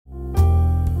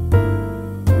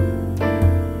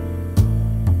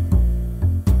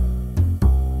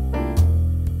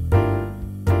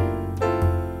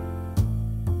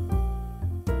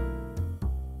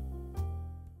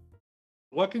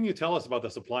what can you tell us about the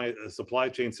supply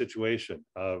chain situation?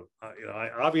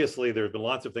 Obviously, there have been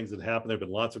lots of things that happened. There have been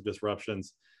lots of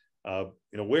disruptions.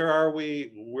 Where are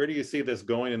we? Where do you see this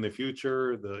going in the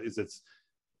future? Is it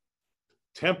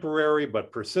temporary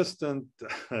but persistent?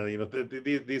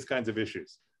 These kinds of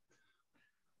issues.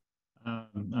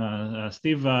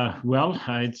 Steve,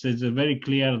 it's very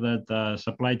clear that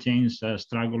supply chains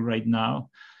struggle right now.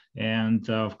 And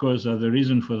of course, the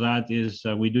reason for that is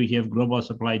we do have global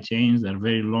supply chains. They're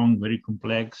very long, very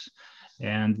complex,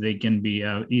 and they can be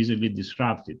easily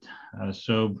disrupted.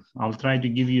 So I'll try to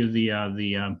give you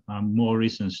the more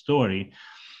recent story.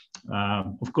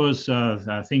 Of course,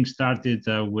 things started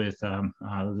with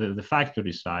the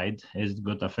factory side as it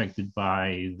got affected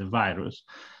by the virus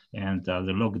and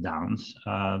the lockdowns.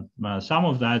 Some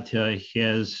of that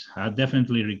has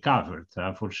definitely recovered.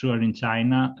 For sure in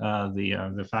China,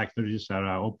 the factories are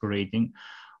operating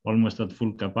almost at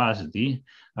full capacity.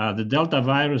 The Delta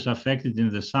virus affected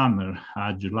in the summer,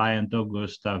 July and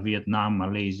August, Vietnam,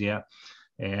 Malaysia,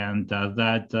 and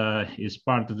that is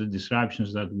part of the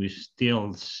disruptions that we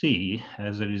still see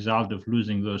as a result of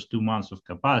losing those 2 months of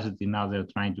capacity. Now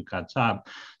they're trying to catch up.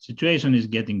 Situation is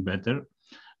getting better.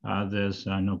 There's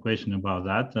no question about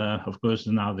that. Of course,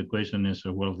 now the question is,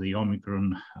 will the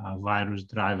Omicron virus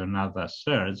drive another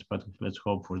surge? But let's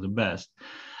hope for the best.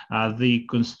 The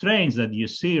constraints that you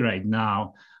see right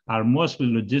now are mostly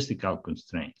logistical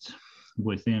constraints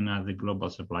within the global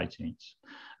supply chains.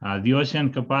 The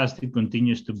ocean capacity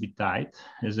continues to be tight.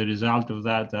 As a result of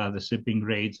that, the shipping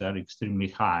rates are extremely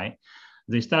high.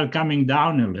 They start coming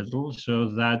down a little, so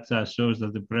that shows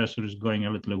that the pressure is going a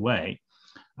little away.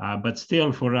 But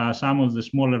still, for some of the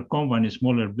smaller companies,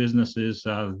 smaller businesses,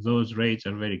 those rates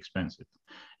are very expensive.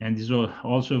 And it's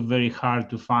also very hard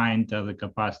to find the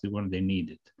capacity when they need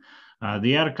it.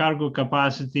 The air cargo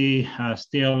capacity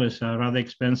still is rather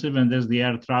expensive, and as the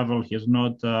air travel has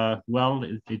not,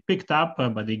 it picked up,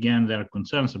 but again, there are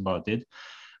concerns about it.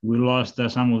 We lost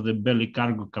some of the belly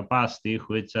cargo capacity,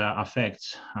 which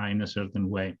affects in a certain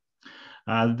way.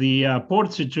 The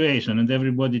port situation, and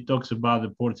everybody talks about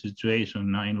the port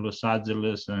situation in Los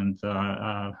Angeles and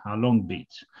Long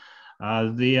Beach.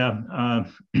 The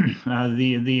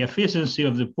efficiency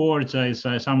of the ports is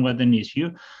somewhat an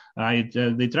issue.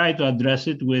 They try to address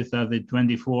it with the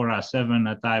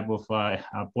 24/7 type of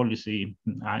policy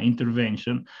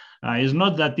intervention. It's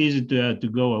not that easy to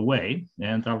go away,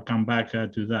 and I'll come back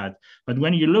to that. But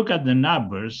when you look at the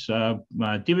numbers,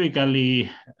 typically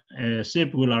a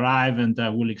ship will arrive and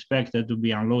will expect it to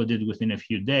be unloaded within a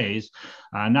few days.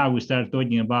 Now we start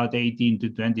talking about 18 to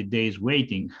 20 days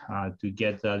waiting to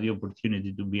get the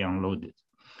opportunity to be unloaded.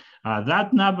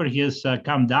 That number has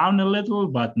come down a little,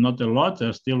 but not a lot.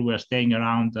 Still, we're staying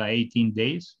around 18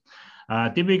 days.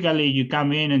 Typically, you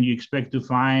come in and you expect to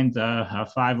find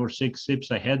 5 or 6 ships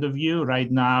ahead of you.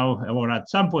 Right now, or at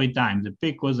some point in time, the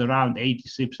peak was around 80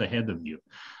 ships ahead of you.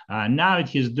 Now it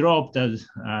has dropped as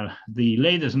the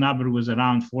latest number was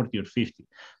around 40 or 50.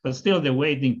 But still, the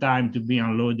waiting time to be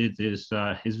unloaded is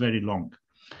very long.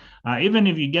 Even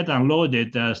if you get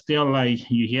unloaded, still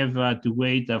you have to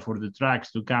wait for the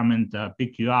trucks to come and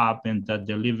pick you up and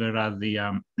deliver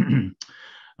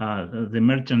the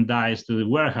merchandise to the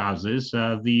warehouses.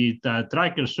 The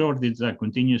tracker shortage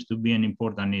continues to be an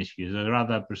important issue. It's a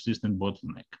rather persistent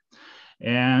bottleneck.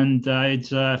 And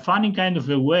it's a funny kind of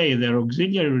a way. There are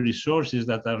auxiliary resources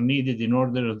that are needed in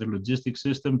order for the logistics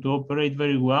system to operate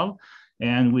very well.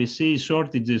 And we see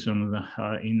shortages in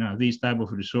these type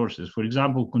of resources. For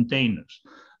example, containers.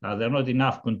 There are not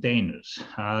enough containers.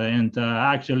 And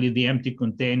actually, the empty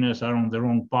containers are on the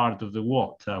wrong part of the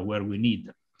world where we need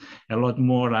them. A lot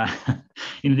more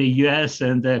in the US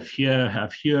and fewer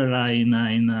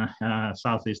in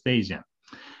Southeast Asia.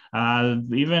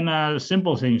 Even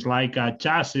simple things like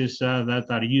chassis that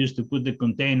are used to put the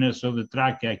containers so the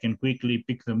truck can quickly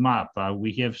pick them up.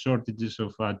 We have shortages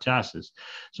of chassis.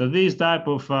 So these type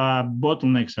of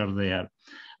bottlenecks are there.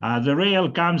 The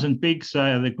rail comes and picks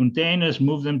the containers,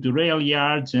 move them to rail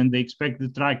yards, and they expect the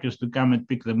truckers to come and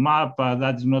pick them up.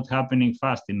 That is not happening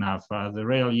fast enough. The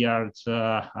rail yards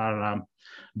are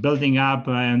building up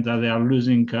and they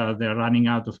are they're running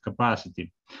out of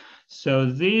capacity. So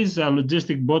these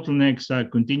logistic bottlenecks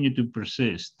continue to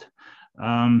persist.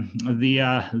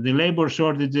 The labor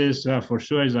shortages for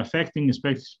sure is affecting,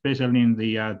 especially in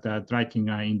the trucking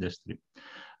industry.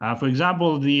 For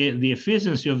example, the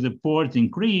efficiency of the port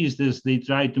increased as they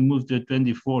try to move to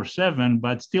 24/7,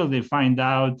 but still they find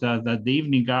out that the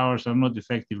evening hours are not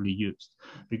effectively used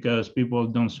because people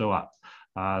don't show up.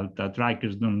 The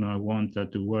truckers don't want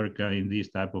to work in these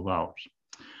type of hours.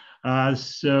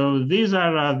 So these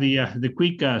are the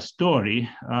quick story.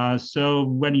 So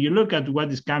when you look at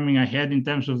what is coming ahead in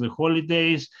terms of the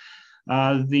holidays,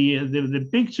 the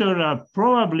picture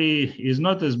probably is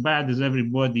not as bad as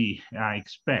everybody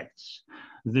expects.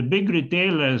 The big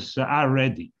retailers are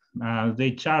ready.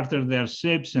 They charter their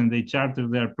ships and they charter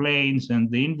their planes,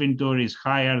 and the inventory is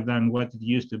higher than what it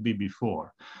used to be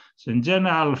before. So in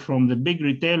general, from the big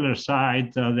retailer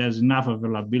side, there's enough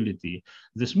availability.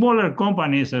 The smaller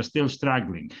companies are still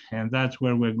struggling, and that's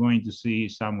where we're going to see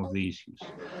some of the issues.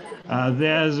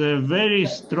 There's a very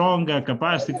strong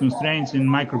capacity constraints in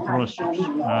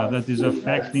microprocessors that is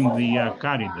affecting the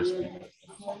car industry.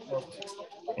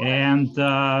 And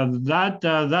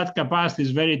that capacity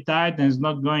is very tight and is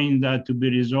not going to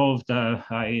be resolved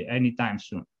anytime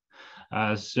soon.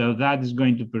 So that is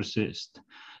going to persist.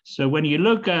 So when you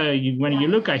look ahead,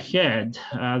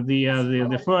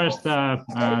 the first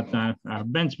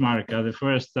benchmark, the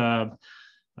first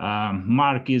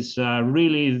mark is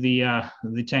really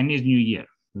the Chinese New Year,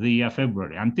 the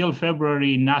February. Until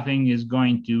February, nothing is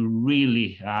going to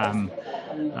really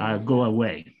go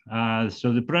away.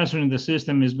 So the pressure in the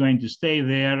system is going to stay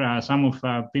there. Some of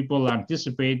people are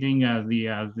anticipating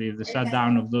the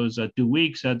shutdown of those 2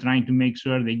 weeks, trying to make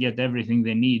sure they get everything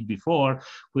they need before,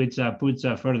 which puts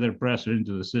further pressure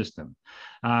into the system.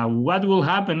 What will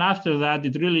happen after that,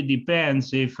 it really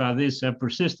depends if these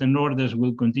persistent orders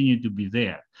will continue to be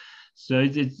there. So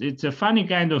it's a funny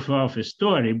kind of a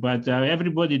story, but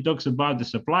everybody talks about the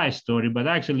supply story, but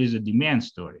actually it's a demand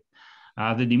story.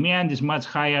 The demand is much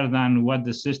higher than what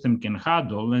the system can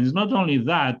handle. And it's not only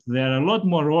that, there are a lot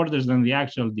more orders than the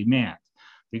actual demand,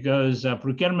 because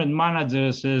procurement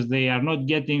managers says they are not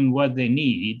getting what they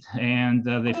need, and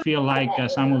they feel like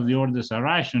some of the orders are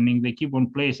rationing. They keep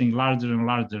on placing larger and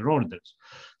larger orders.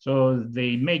 So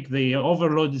they make the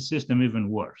overloaded system even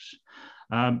worse.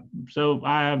 So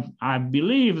I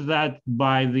believe that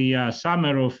by the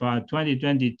summer of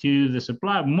 2022,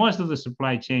 most of the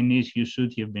supply chain issues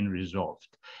should have been resolved,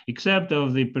 except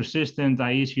of the persistent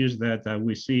issues that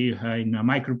we see in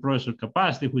microprocessor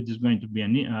capacity, which is going to be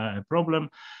a problem,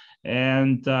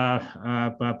 and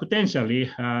potentially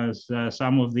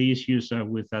some of the issues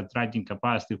with tracking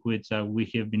capacity, which we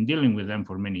have been dealing with them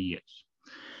for many years.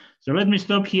 So let me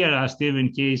stop here, Steve,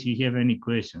 in case you have any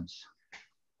questions.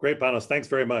 Great, Panos. Thanks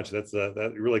very much.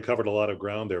 That really covered a lot of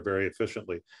ground there very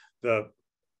efficiently. The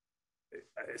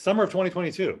summer of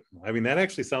 2022. I mean, that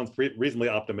actually sounds reasonably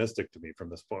optimistic to me from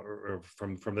this point, or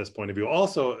from this point of view.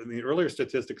 Also, in the earlier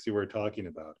statistics you were talking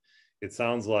about, it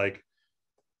sounds like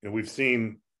we've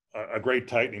seen a great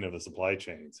tightening of the supply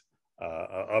chains,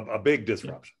 a big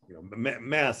disruption,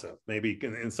 massive, maybe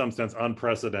in some sense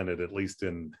unprecedented, at least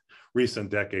in recent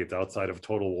decades, outside of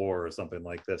total war or something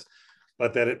like this.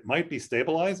 But that it might be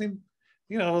stabilizing,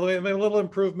 a little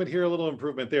improvement here, a little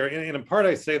improvement there. And in part,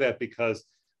 I say that because,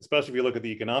 especially if you look at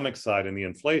the economic side and the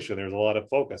inflation, there's a lot of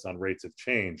focus on rates of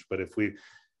change. But if we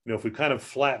kind of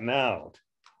flatten out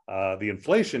the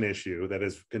inflation issue, that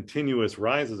is continuous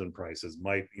rises in prices,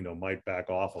 might back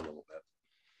off a little bit.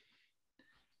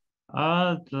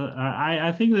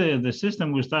 I think the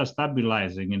system will start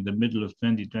stabilizing in the middle of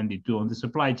 2022 on the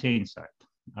supply chain side.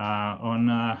 Of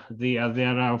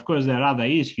course, there are other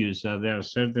issues. There are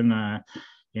certain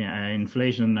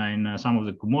inflation in some of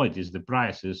the commodities, the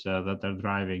prices that are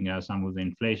driving some of the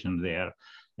inflation there.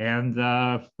 And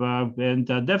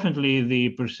definitely the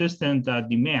persistent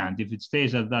demand, if it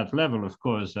stays at that level, of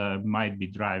course, might be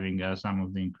driving some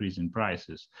of the increase in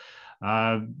prices.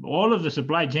 All of the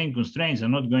supply chain constraints are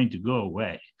not going to go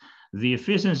away. The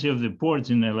efficiency of the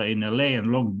ports in LA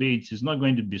and Long Beach is not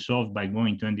going to be solved by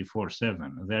going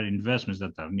 24/7. There are investments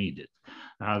that are needed.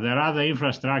 There are other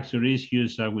infrastructure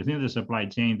issues within the supply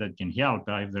chain that can help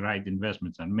if the right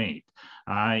investments are made.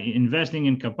 Investing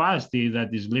in capacity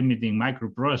that is limiting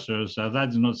microprocessors, that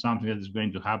is not something that is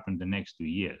going to happen the next 2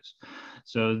 years.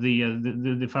 So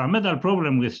the fundamental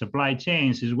problem with supply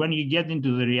chains is when you get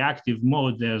into the reactive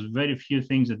mode, there's very few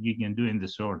things that you can do in the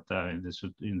short term.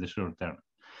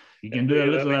 You can do a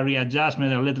little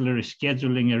readjustment, a little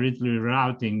rescheduling, a little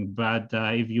rerouting, but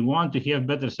if you want to have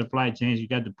better supply chains, you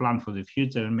got to plan for the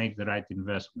future and make the right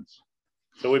investments.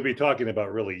 So we'd be talking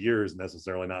about really years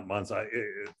necessarily, not months. I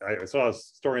saw a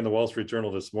story in the Wall Street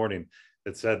Journal this morning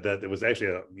that said that it was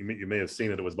actually, you may have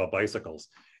seen it, it was about bicycles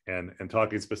and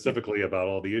talking specifically about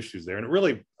all the issues there. And it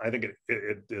really, I think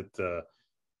it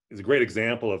is a great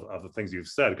example of the things you've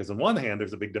said, because on one hand,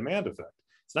 there's a big demand effect.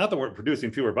 It's not that we're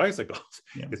producing fewer bicycles.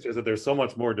 Yeah. It's just that there's so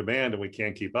much more demand and we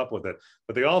can't keep up with it.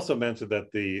 But they also mentioned that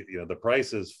the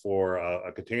prices for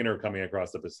a container coming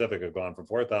across the Pacific have gone from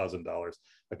 $4,000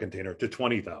 a container to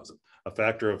 $20,000, a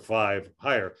factor of 5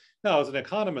 higher. Now, as an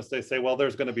economist, they say, well,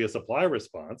 there's going to be a supply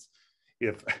response.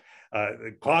 If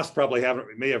costs probably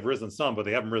may have risen some, but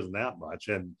they haven't risen that much.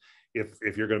 And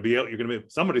if you're going to be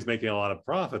somebody's making a lot of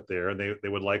profit there, and they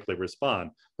would likely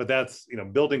respond. But that's,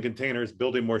 building containers,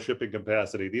 building more shipping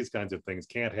capacity, these kinds of things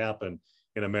can't happen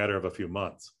in a matter of a few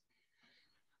months.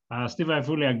 Steve, I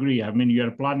fully agree. I mean,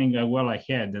 you're planning well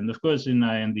ahead. And of course, in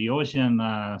the ocean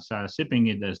shipping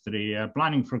industry,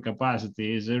 planning for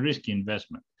capacity is a risky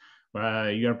investment.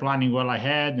 You're planning well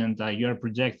ahead and you're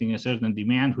projecting a certain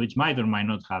demand, which might or might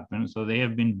not happen. So they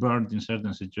have been burned in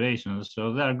certain situations.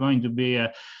 So they're going to be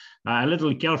a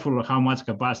little careful of how much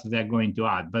capacity they're going to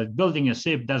add. But building a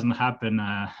ship doesn't happen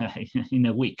in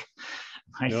a week.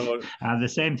 Right? No. The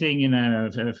same thing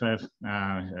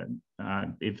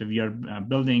if you're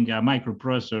building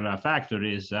microprocessor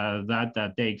factories,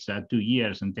 that takes 2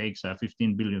 years and takes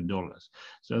 $15 billion.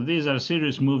 So these are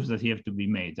serious moves that have to be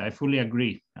made. I fully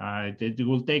agree. It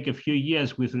will take a few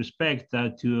years with respect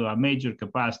to major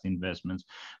capacity investments.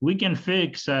 We can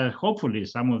fix, hopefully,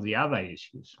 some of the other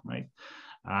issues, right?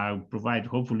 Provide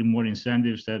hopefully more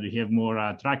incentives to have more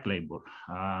truck labor.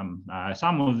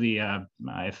 Some of the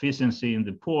efficiency in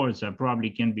the ports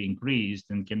probably can be increased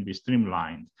and can be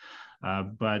streamlined.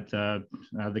 But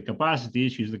the capacity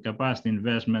issues, the capacity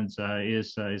investments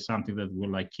is something that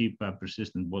will keep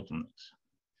persistent bottlenecks.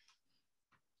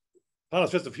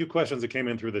 Panos, just a few questions that came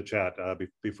in through the chat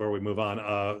before we move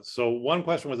on. So one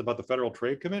question was about the Federal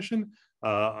Trade Commission.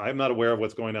 I'm not aware of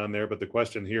what's going on there, but the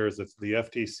question here is that the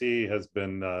FTC has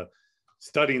been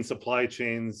studying supply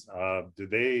chains. Do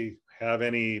they have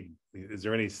is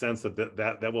there any sense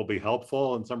that will be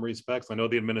helpful in some respects? I know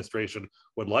the administration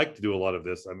would like to do a lot of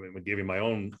this. I mean, I'm giving my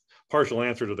own partial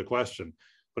answer to the question,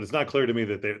 but it's not clear to me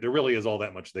that there really is all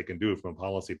that much they can do from a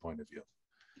policy point of view.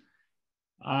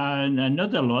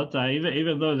 Not a lot,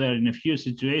 even though there are in a few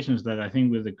situations that I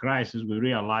think with the crisis, we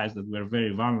realized that we're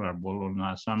very vulnerable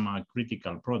on some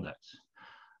critical products.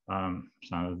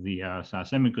 So the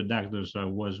semiconductors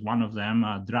was one of them,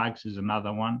 drugs is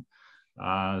another one.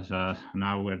 So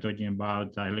now we're talking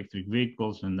about electric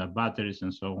vehicles and batteries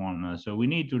and so on. So we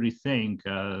need to rethink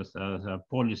the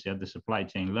policy at the supply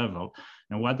chain level,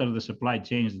 and what are the supply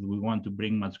chains that we want to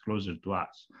bring much closer to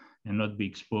us and not be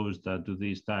exposed to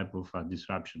these type of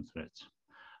disruption threats.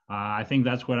 I think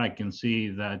that's where I can see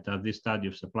that this study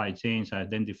of supply chains,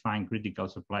 identifying critical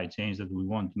supply chains that we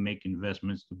want to make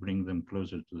investments to bring them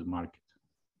closer to the market.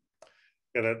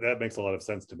 Yeah, that makes a lot of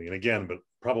sense to me. And again, but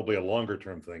probably a longer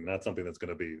term thing, not something that's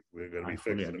going to be fixed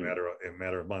in a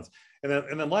matter of months. And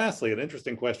then lastly, an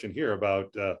interesting question here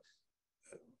about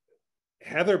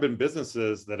have there been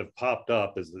businesses that have popped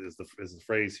up, is the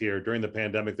phrase here, during the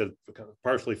pandemic that are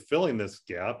partially filling this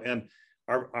gap? And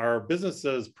are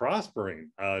businesses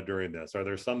prospering during this? Are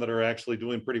there some that are actually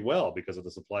doing pretty well because of the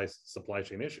supply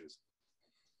chain issues?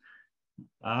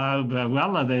 Well,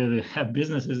 the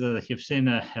businesses that have seen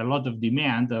a lot of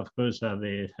demand, of course,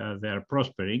 they're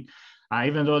prospering.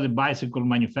 Even though the bicycle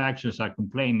manufacturers are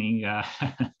complaining,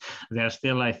 they're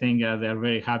still, I think, they're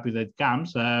very happy that it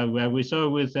comes. Where we saw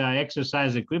with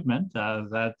exercise equipment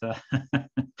that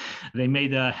they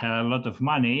made a lot of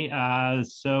money.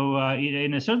 So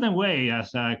in a certain way,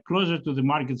 as closer to the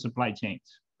market supply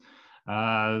chains,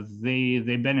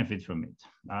 they benefit from it.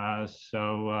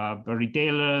 So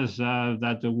retailers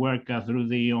that work through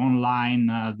the online,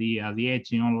 the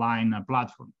Etsy online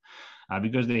platform,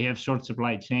 because they have short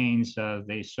supply chains,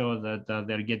 they saw that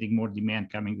they're getting more demand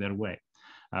coming their way.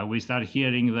 We start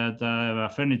hearing that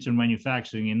furniture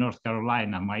manufacturing in North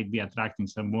Carolina might be attracting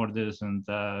some orders and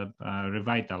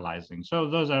revitalizing. So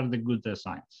those are the good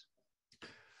signs.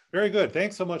 Very good.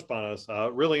 Thanks so much, Panos.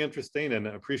 Really interesting, and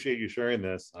appreciate you sharing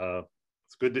this.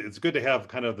 It's good to have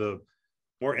kind of the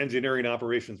more engineering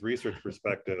operations research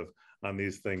perspective on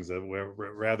these things,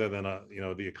 rather than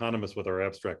the economists with our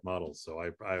abstract models. So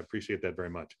I appreciate that very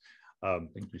much.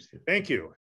 Thank you, Steve. Thank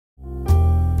you.